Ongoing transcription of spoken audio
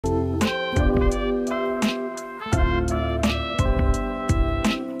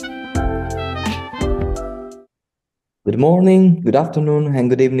Good morning, good afternoon, and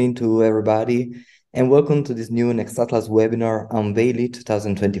good evening to everybody, and welcome to this new Nextatlas webinar, Unveiling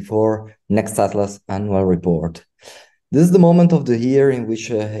 2024 Nextatlas Annual Report. This is the moment of the year in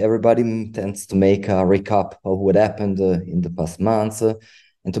which everybody tends to make a recap of what happened in the past months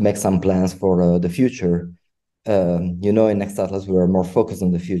and to make some plans for the future. In Nextatlas, we are more focused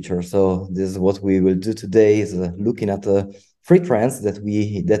on the future. So this is what we will do today, is looking at the three trends that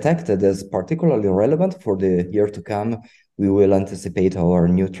we detected as particularly relevant for the year to come. We will anticipate our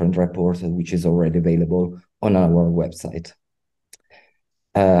new trend report, which is already available on our website.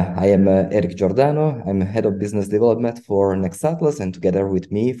 I am Erich Giordano. I'm Head of Business Development for Nextatlas, and together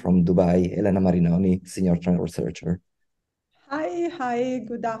with me from Dubai, Elena Marinoni, Senior Trend Researcher. Hi,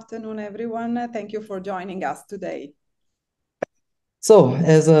 good afternoon, everyone. Thank you for joining us today. So,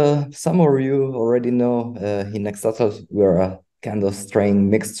 as some of you already know, in Nextatlas, we're a kind of strange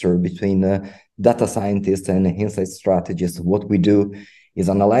mixture between data scientists and insight strategists. What we do is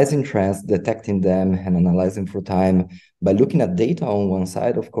analyzing trends, detecting them, and analyzing through time by looking at data on one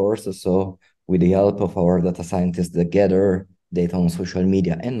side, of course. So, with the help of our data scientists that gather data on social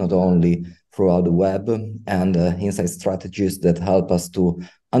media and not only throughout the web, and insight strategies that help us to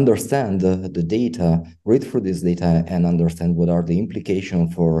understand the data, read through this data, and understand what are the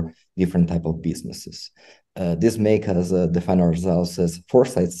implications for different type of businesses. This makes us define ourselves as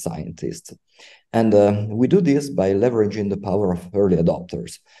foresight scientists. And we do this by leveraging the power of early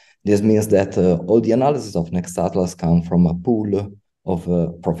adopters. This means that all the analysis of Nextatlas come from a pool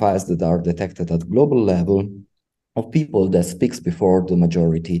of profiles that are detected at global level of people that speaks before the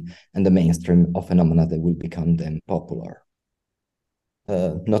majority and the mainstream of phenomena that will become then popular.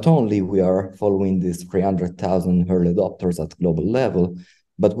 Not only we are following these 300,000 early adopters at global level,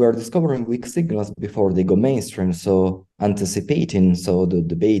 but we are discovering weak signals before they go mainstream, so anticipating the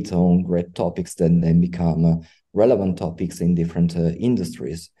debate on great topics that then become relevant topics in different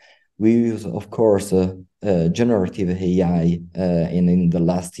industries. We use, of course, generative AI, and in the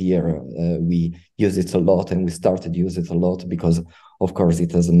last year, we use it a lot, and we started to use it a lot because, of course,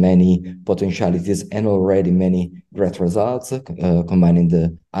 it has many potentialities and already many great results, combining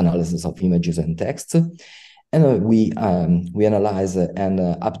the analysis of images and text. And we analyze and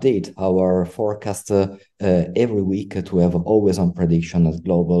update our forecast every week to have always on prediction of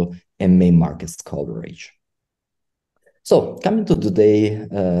global and main markets coverage. So coming to today,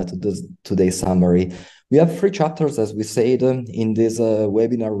 today's summary, we have three chapters, as we said. In this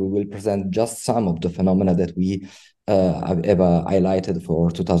webinar, we will present just some of the phenomena that we have highlighted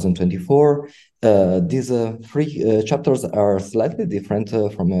for 2024. These three chapters are slightly different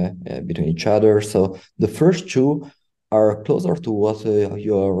from between each other. So the first two are closer to what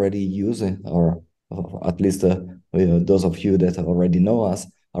you already use, or at least those of you that already know us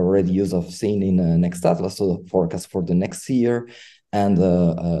already use of seeing in Nextatlas, so the forecast for the next year, and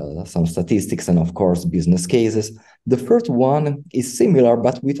some statistics, and of course business cases. The first one is similar,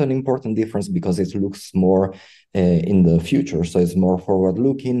 but with an important difference because it looks more in the future, so it's more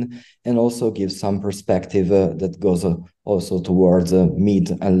forward-looking and also gives some perspective that goes also towards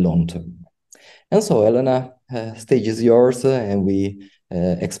mid and long term. And so, Elena, stage is yours, and we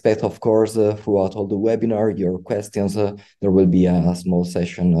expect, of course, throughout all the webinar, your questions. There will be a small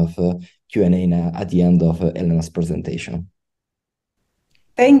session of Q&A at the end of Elena's presentation.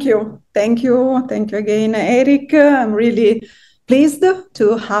 Thank you again, Erich. I'm really pleased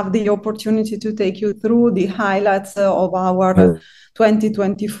to have the opportunity to take you through the highlights of our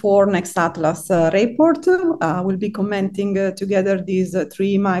 2024 Nextatlas report. We'll be commenting together these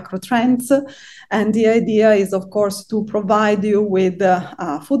three micro trends, and the idea is, of course, to provide you with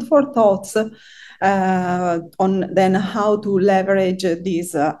food for thoughts on then how to leverage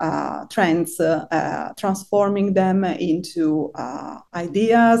these trends, transforming them into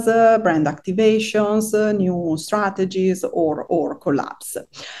ideas, brand activations, new strategies, or collabs.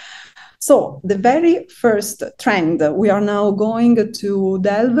 So the very first trend, we are now going to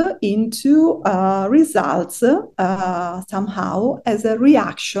delve into results somehow as a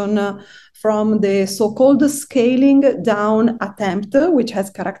reaction from the so-called scaling down attempt, which has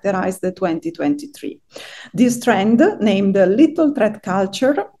characterized the 2023. This trend, named Little Threat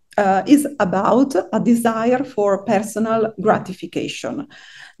Culture, is about a desire for personal gratification.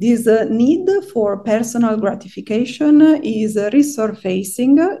 This need for personal gratification is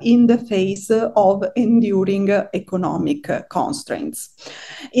resurfacing in the face of enduring economic constraints.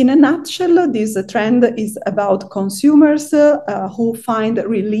 In a nutshell, this trend is about consumers who find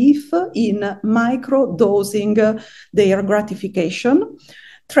relief in micro-dosing their gratification,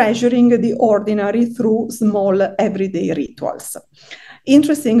 treasuring the ordinary through small everyday rituals.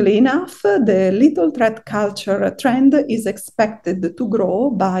 Interestingly enough, the little threat culture trend is expected to grow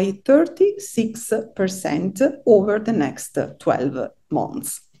by 36% over the next 12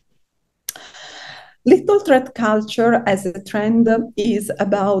 months. Little threat culture as a trend is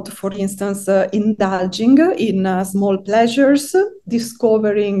about, for instance, indulging in small pleasures,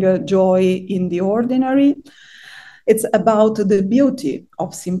 discovering joy in the ordinary. It's about the beauty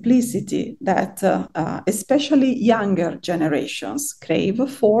of simplicity that especially younger generations crave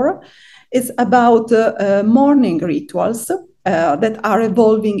for. It's about morning rituals that are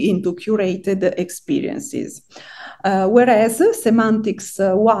evolving into curated experiences. Whereas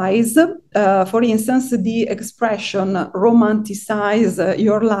semantics-wise, for instance, the expression romanticize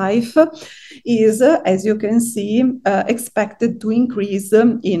your life is, as you can see, expected to increase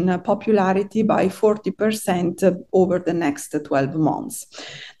in popularity by 40% over the next 12 months.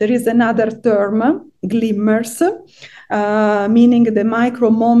 There is another term, glimmers, meaning the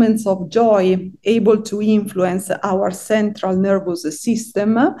micro moments of joy able to influence our central nervous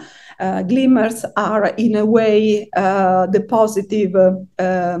system. Glimmers are, in a way, the positive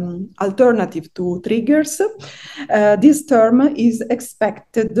alternative to triggers. This term is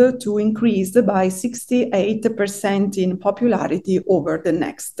expected to increase by 68% in popularity over the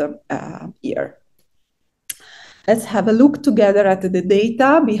next year. Let's have a look together at the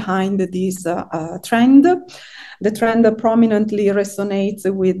data behind this trend. The trend prominently resonates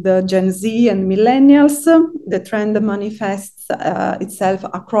with Gen Z and millennials. The trend manifests itself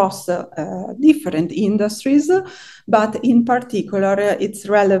across different industries, but in particular, it's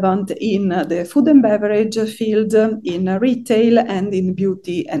relevant in the food and beverage field, in retail, and in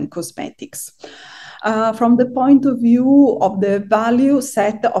beauty and cosmetics. From the point of view of the value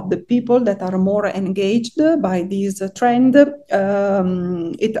set of the people that are more engaged by this trend,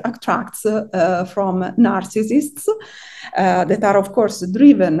 it attracts from narcissists that are, of course,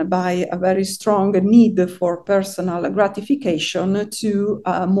 driven by a very strong need for personal gratification to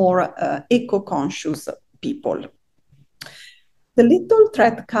more eco-conscious people. The little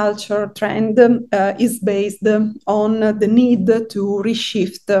threat culture trend is based on the need to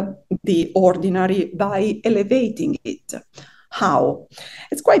reshift the ordinary by elevating it. How?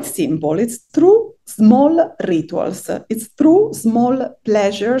 It's quite simple. It's through small rituals. It's through small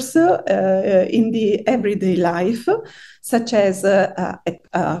pleasures in the everyday life, such as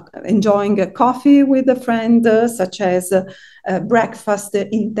enjoying a coffee with a friend, such as breakfast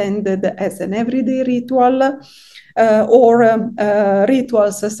intended as an everyday ritual, or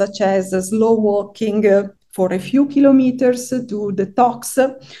rituals such as slow walking for a few kilometers to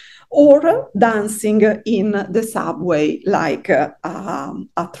detox, or dancing in the subway like a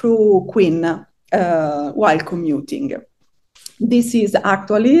true queen while commuting. This is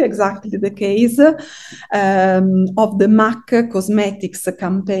actually exactly the case of the MAC Cosmetics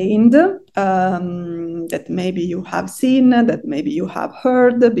campaign that maybe you have seen, that maybe you have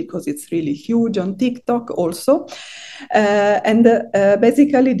heard, because it's really huge on TikTok also.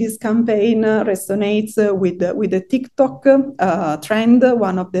 Basically, this campaign resonates with the TikTok trend,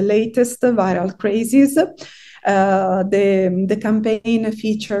 one of the latest viral crazes. The campaign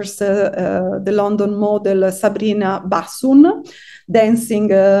features the London model Sabrina Bassoon dancing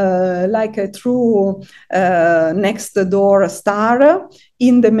like a true next door star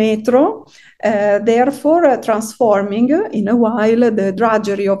in the metro, therefore transforming in a while the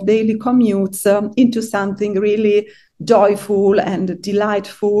drudgery of daily commutes into something really joyful and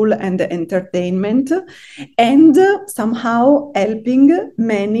delightful and entertainment, and somehow helping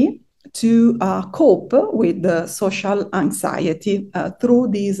many to cope with social anxiety through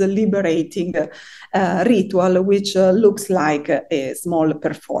this liberating ritual, which looks like a small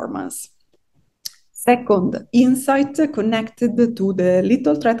performance. Second insight connected to the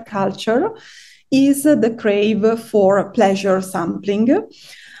little threat culture is the crave for pleasure sampling.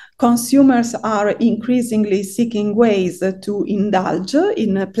 Consumers are increasingly seeking ways to indulge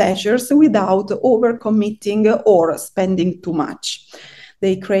in pleasures without overcommitting or spending too much.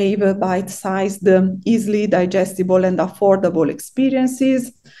 They crave bite-sized, easily digestible and affordable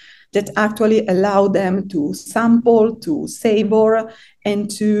experiences that actually allow them to sample, to savor, and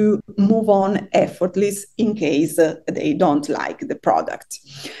to move on effortless in case they don't like the product.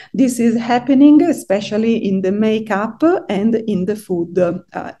 This is happening especially in the makeup and in the food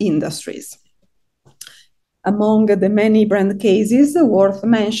industries. Among the many brand cases worth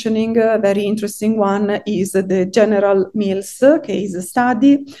mentioning, a very interesting one is the General Mills case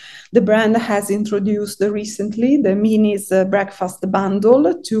study. The brand has introduced recently the Minis breakfast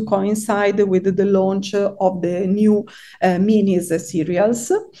bundle to coincide with the launch of the new Minis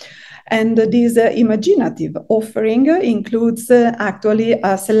cereals. And this imaginative offering includes actually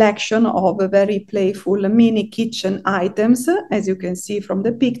a selection of very playful mini kitchen items, as you can see from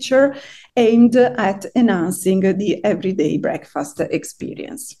the picture, aimed at enhancing the everyday breakfast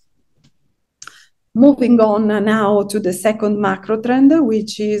experience. Moving on now to the second macro trend,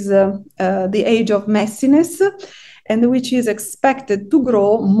 which is the age of messiness, and which is expected to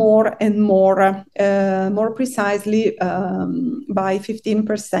grow more and more precisely by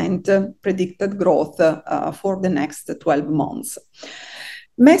 15% predicted growth for the next 12 months.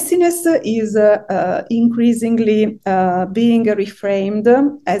 Messiness is increasingly being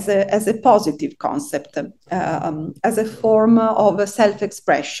reframed as a positive concept, as a form of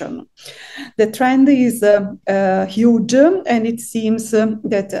self-expression. The trend is huge, and it seems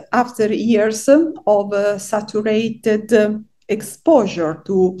that after years of saturated exposure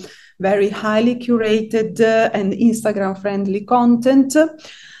to very highly curated and Instagram-friendly content,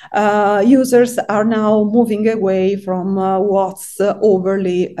 users are now moving away from what's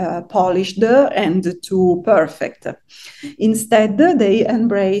overly polished and too perfect. Instead, they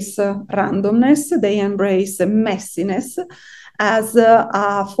embrace randomness, they embrace messiness as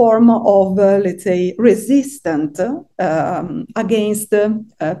a form of, let's say, resistance against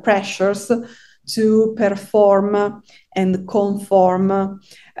pressures to perform and conform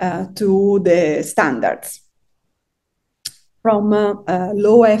to the standards. From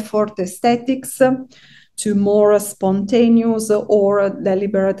low-effort aesthetics to more spontaneous or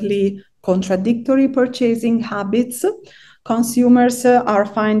deliberately contradictory purchasing habits, consumers are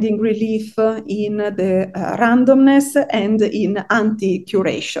finding relief in the randomness and in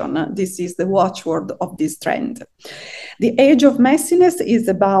anti-curation. This is the watchword of this trend. The age of messiness is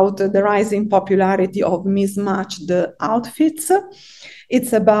about the rising popularity of mismatched outfits.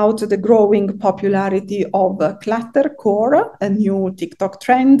 It's about the growing popularity of cluttercore, a new TikTok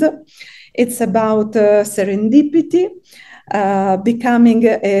trend. It's about serendipity, becoming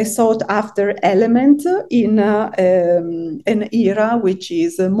a sought-after element in an era which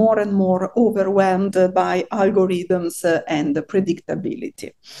is more and more overwhelmed by algorithms and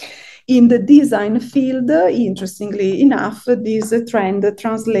predictability. In the design field, interestingly enough, this trend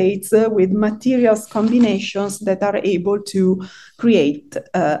translates with materials combinations that are able to create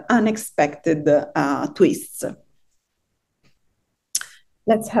unexpected twists.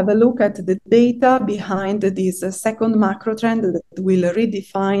 Let's have a look at the data behind this second macro trend that will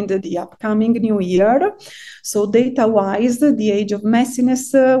redefine the upcoming new year. So data-wise, the age of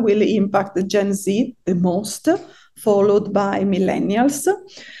messiness will impact Gen Z the most, followed by millennials.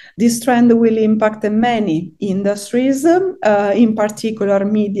 This trend will impact many industries, in particular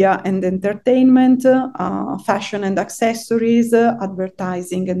media and entertainment, fashion and accessories,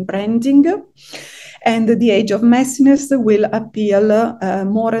 advertising and branding. And the age of messiness will appeal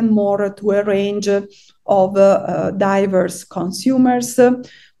more and more to a range of diverse consumers,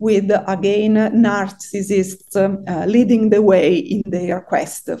 with, again, narcissists leading the way in their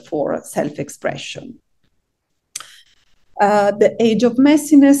quest for self-expression. The age of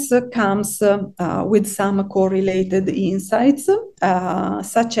messiness comes with some correlated insights,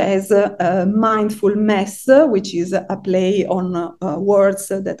 such as mindful mess, which is a play on words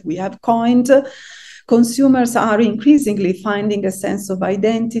that we have coined. Consumers are increasingly finding a sense of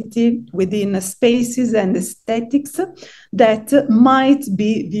identity within spaces and aesthetics that might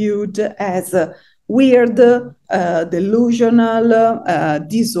be viewed as weird, delusional,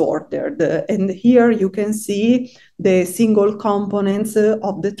 disordered. And here you can see the single components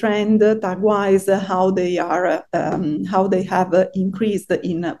of the trend, tag-wise, how they have increased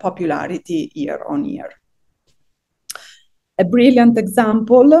in popularity year on year. A brilliant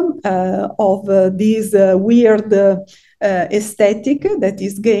example of this weird aesthetic that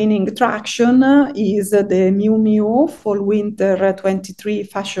is gaining traction is the Miu Miu Fall Winter 23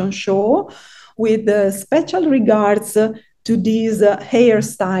 fashion show, with special regards to this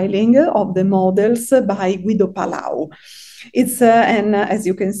hairstyling of the models by Guido Palau. It's as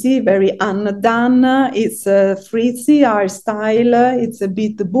you can see, very undone. It's a frizzy hairstyle. It's a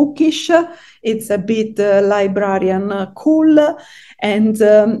bit bookish. It's a bit librarian cool. And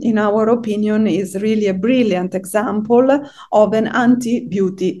in our opinion, is really a brilliant example of an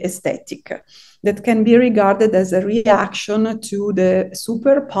anti-beauty aesthetic. that can be regarded as a reaction to the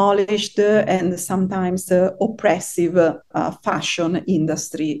super polished and sometimes oppressive fashion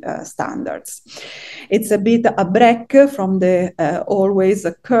industry standards. It's a bit a break from the always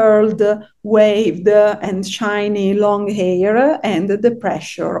curled, waved, and shiny long hair and the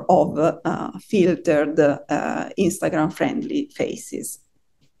pressure of filtered Instagram-friendly faces.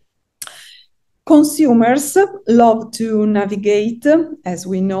 Consumers love to navigate, as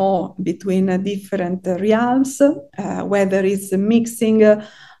we know, between different realms, whether it's mixing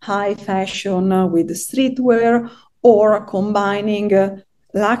high fashion with streetwear or combining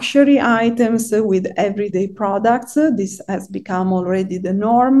luxury items with everyday products. This has become already the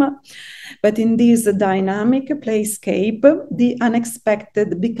norm. But in this dynamic playscape, the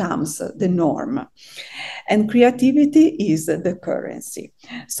unexpected becomes the norm. And creativity is the currency.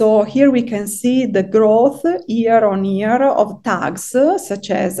 So here we can see the growth year on year of tags such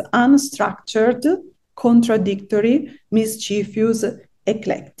as unstructured, contradictory, mischievous,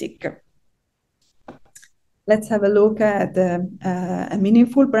 eclectic. Let's have a look at a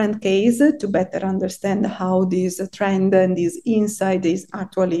meaningful brand case to better understand how this trend and this insight is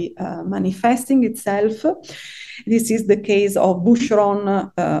actually manifesting itself. This is the case of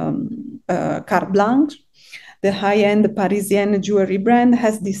Boucheron Carte Blanche. The high-end Parisian jewelry brand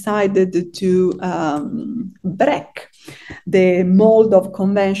has decided to break the mold of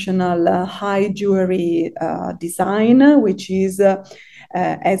conventional high jewelry design, which is,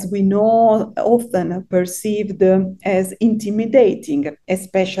 as we know, often perceived as intimidating,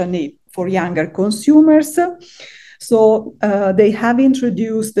 especially for younger consumers. So they have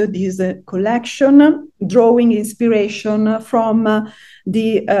introduced this collection, drawing inspiration from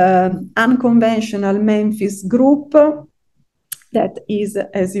the unconventional Memphis group that is,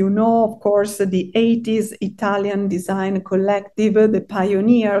 as you know, of course, the 80s Italian design collective, the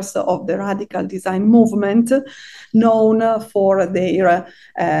pioneers of the radical design movement, known for their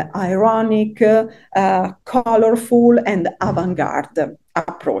ironic, colorful, and avant-garde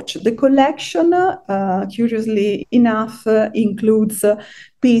approach. The collection, curiously enough, includes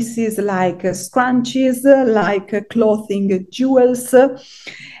pieces like scrunchies, like clothing jewels,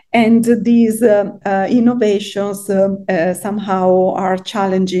 and these innovations somehow are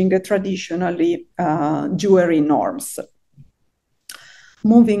challenging traditionally jewelry norms.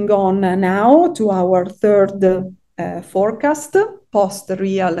 Moving on now to our third forecast,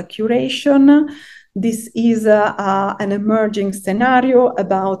 post-real curation. This is an emerging scenario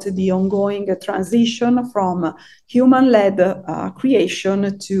about the ongoing transition from human-led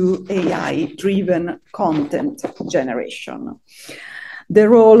creation to AI-driven content generation. The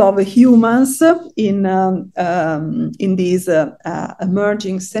role of humans in this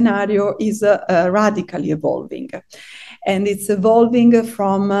emerging scenario is radically evolving. And it's evolving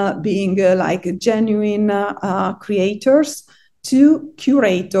from being like genuine creators to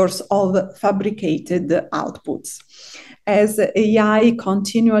curators of fabricated outputs. As AI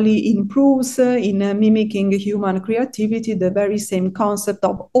continually improves in mimicking human creativity, the very same concept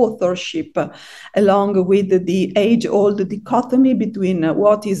of authorship, along with the age-old dichotomy between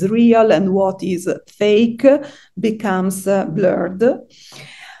what is real and what is fake, becomes blurred.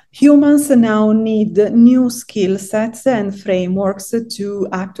 Humans now need new skill sets and frameworks to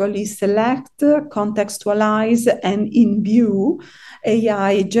actually select, contextualize, and imbue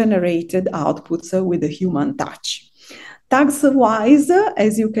AI-generated outputs with a human touch. Tags-wise,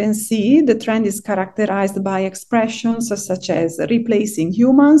 as you can see, the trend is characterized by expressions such as replacing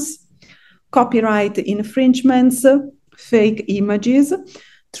humans, copyright infringements, fake images,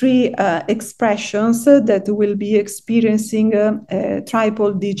 three expressions that will be experiencing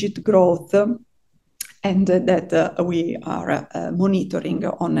triple-digit growth and that we are monitoring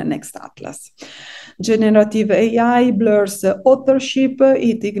on Nextatlas. Generative AI blurs authorship.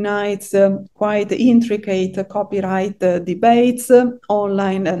 It ignites quite intricate copyright debates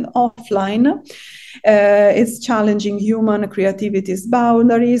online and offline. It's challenging human creativity's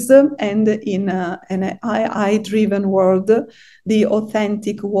boundaries, and in an AI-driven world, the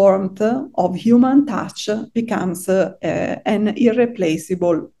authentic warmth of human touch becomes an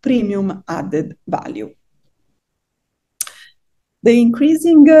irreplaceable premium added value. The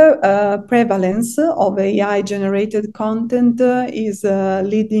increasing prevalence of AI-generated content is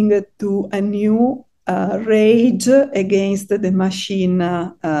leading to a new rage against the machine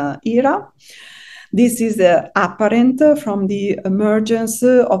era. This is apparent from the emergence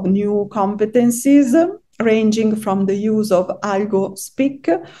of new competencies, ranging from the use of algo speak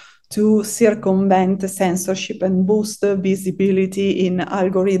to circumvent censorship and boost visibility in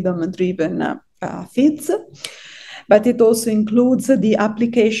algorithm-driven feeds. but it also includes the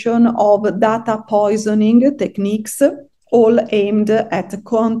application of data poisoning techniques, all aimed at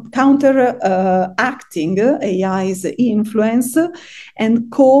counteracting AI's influence and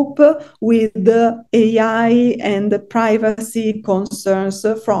cope with the AI and the privacy concerns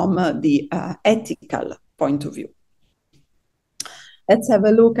from the ethical point of view. Let's have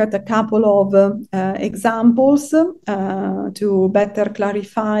a look at a couple of examples to better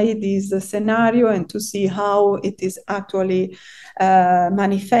clarify this scenario and to see how it is actually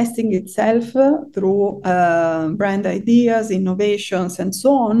manifesting itself through brand ideas, innovations, and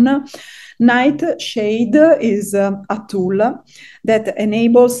so on. Nightshade is a tool that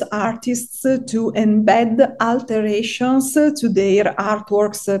enables artists to embed alterations to their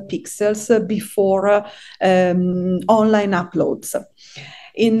artworks pixels before online uploads.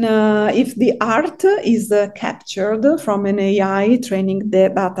 If the art is captured from an AI training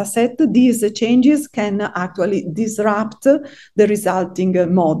data set, these changes can actually disrupt the resulting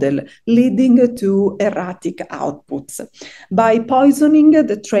model, leading to erratic outputs. By poisoning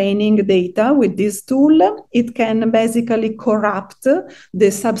the training data with this tool, it can basically corrupt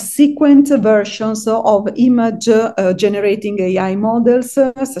the subsequent versions of image generating AI models,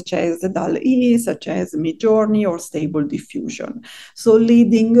 such as DALL-E, such as Midjourney, or Stable Diffusion. So leading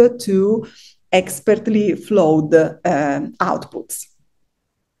to expertly flowed outputs.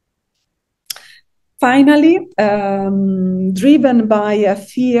 Finally, driven by a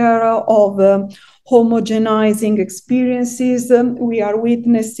fear of homogenizing experiences, we are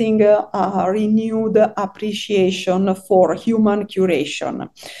witnessing a renewed appreciation for human curation.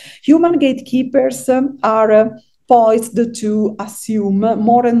 Human gatekeepers are poised to assume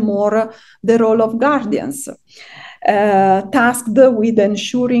more and more the role of guardians, tasked with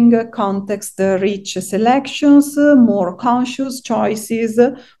ensuring context-rich selections, more conscious choices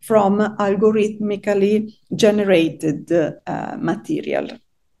from algorithmically generated material.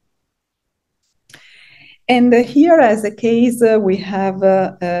 And here, as a case, we have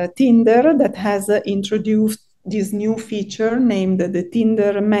Tinder that has introduced this new feature named the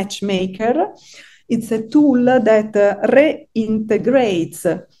Tinder Matchmaker. It's a tool that reintegrates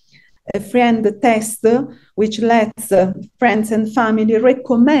a friend test, which lets friends and family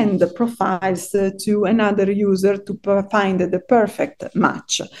recommend profiles to another user to find the perfect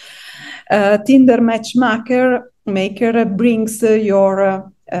match. Tinder Matchmaker brings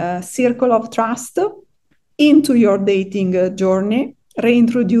your circle of trust into your dating journey,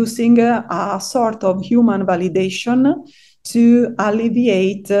 reintroducing a sort of human validation to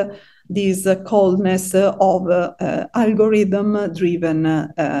alleviate this coldness of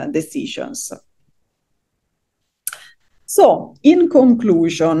algorithm-driven decisions. So, in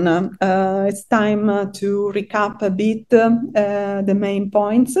conclusion, it's time to recap a bit the main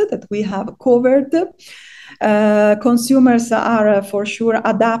points that we have covered. Consumers are for sure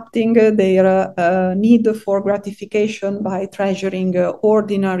adapting their need for gratification by treasuring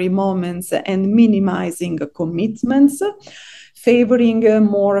ordinary moments and minimizing commitments, favoring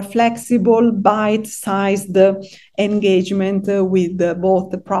more flexible, bite-sized engagement with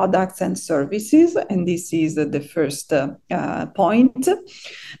both the products and services. And this is the first point.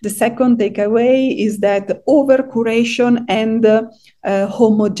 The second takeaway is that over-curation and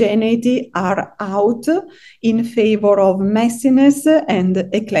homogeneity are out in favor of messiness and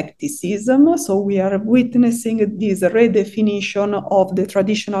eclecticism. So we are witnessing this redefinition of the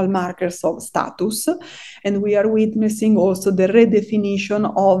traditional markers of status, and we are witnessing also the redefinition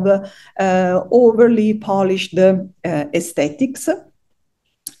of overly polished aesthetics.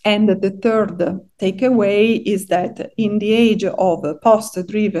 And the third takeaway is that in the age of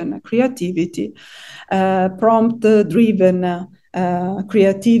post-driven creativity, prompt-driven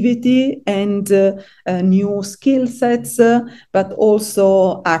creativity and new skill sets, but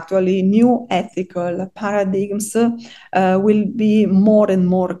also actually new ethical paradigms will be more and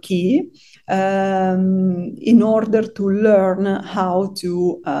more key in order to learn how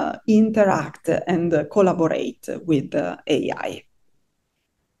to interact and collaborate with AI.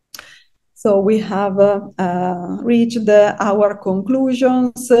 So we have reached our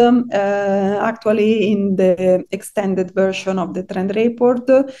conclusions. Actually, in the extended version of the trend report,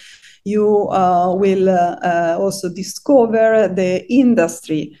 you will also discover the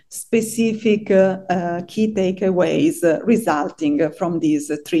industry-specific key takeaways resulting from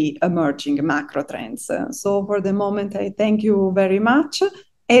these three emerging macro trends. So for the moment, I thank you very much.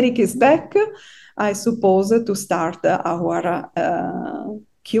 Erich is back, I suppose, to start our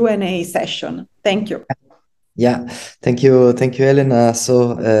Q&A session. Thank you. Yeah, thank you, Elena.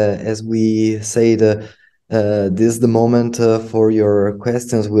 So as we said this is the moment for your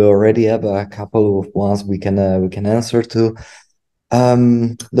questions. We already have a couple of ones we can answer to.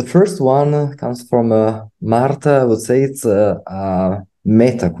 The first one comes from Marta. I would say it's a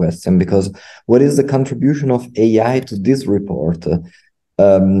meta question, because what is the contribution of AI to this report?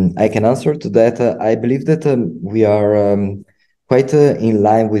 I can answer to that. I believe that we are quite in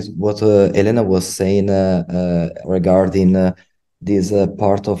line with what Elena was saying regarding this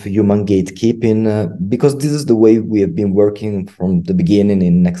part of human gatekeeping, because this is the way we have been working from the beginning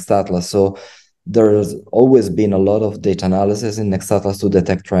in Nextatlas. So there's always been a lot of data analysis in Nextatlas to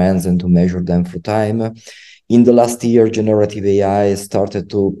detect trends and to measure them through time. In the last year, generative AI started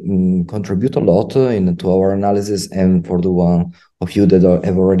to contribute a lot into our analysis, and for the one of you that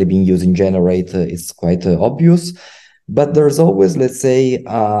have already been using Generate, it's quite obvious. But there's always, let's say,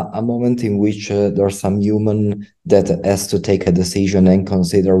 a moment in which there's some human that has to take a decision and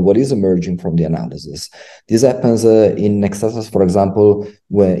consider what is emerging from the analysis. This happens in Nextatlas, for example,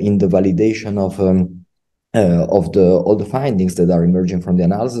 where in the validation of all the findings that are emerging from the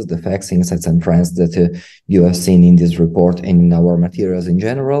analysis, the facts, insights, and trends that you have seen in this report and in our materials in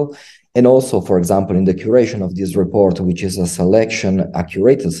general. And also, for example, in the curation of this report, which is a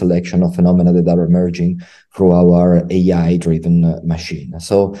curated selection of phenomena that are emerging through our AI-driven machine.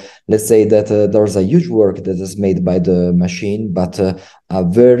 So let's say that there's a huge work that is made by the machine, but a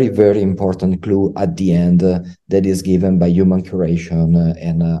very, very important clue at the end that is given by human curation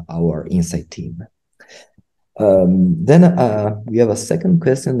and our insight team. Then we have a second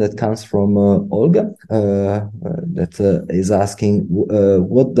question that comes from Olga that is asking,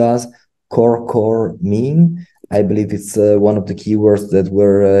 what does core mean? I believe it's one of the keywords that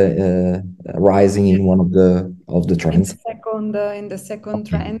were rising in one of the trends. In the second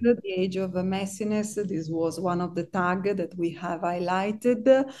trend, the age of messiness, this was one of the tags that we have highlighted.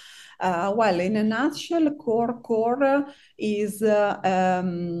 Well, in a nutshell, core is a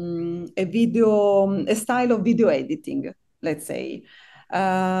style of video editing, let's say.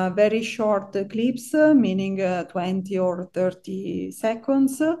 Very short clips, meaning 20 or 30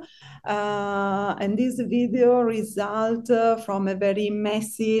 seconds. And this video result from a very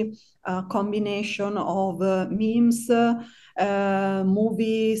messy combination of memes,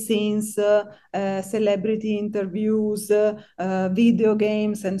 movie scenes, celebrity interviews, video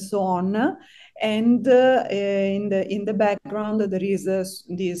games, and so on. And in the background, there is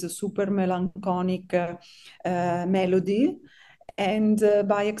this super melancholic melody. And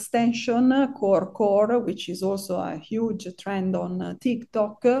by extension, core, which is also a huge trend on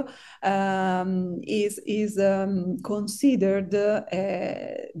TikTok, is considered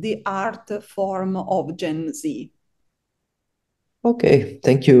the art form of Gen Z. Okay,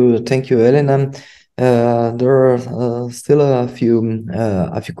 thank you, Elena. There are still a few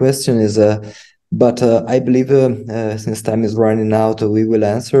questions, but I believe since time is running out, we will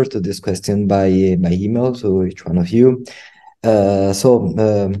answer to this question by email to each one of you. So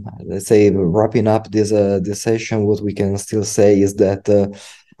let's say, wrapping up this session, what we can still say is that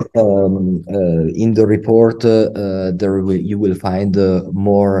in the report you will find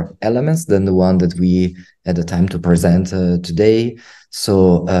more elements than the one that we had the time to present today.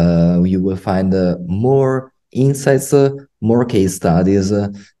 So you will find more insights, more case studies,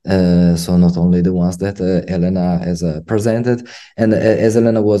 so not only the ones that Elena has presented, and as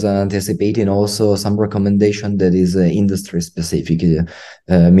Elena was anticipating, also some recommendation that is industry specific,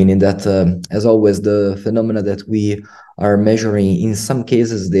 meaning that as always, the phenomena that we are measuring, in some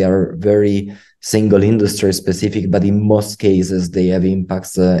cases they are very single industry specific, but in most cases they have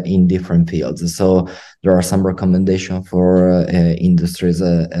impacts in different fields. So there are some recommendations for industries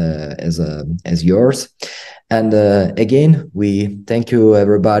as yours. And again, we thank you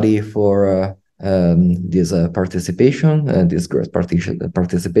everybody for this participation, this great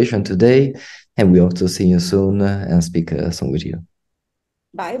participation today, and we hope to see you soon and speak soon with you.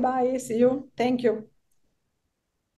 Bye bye, see you. Thank you.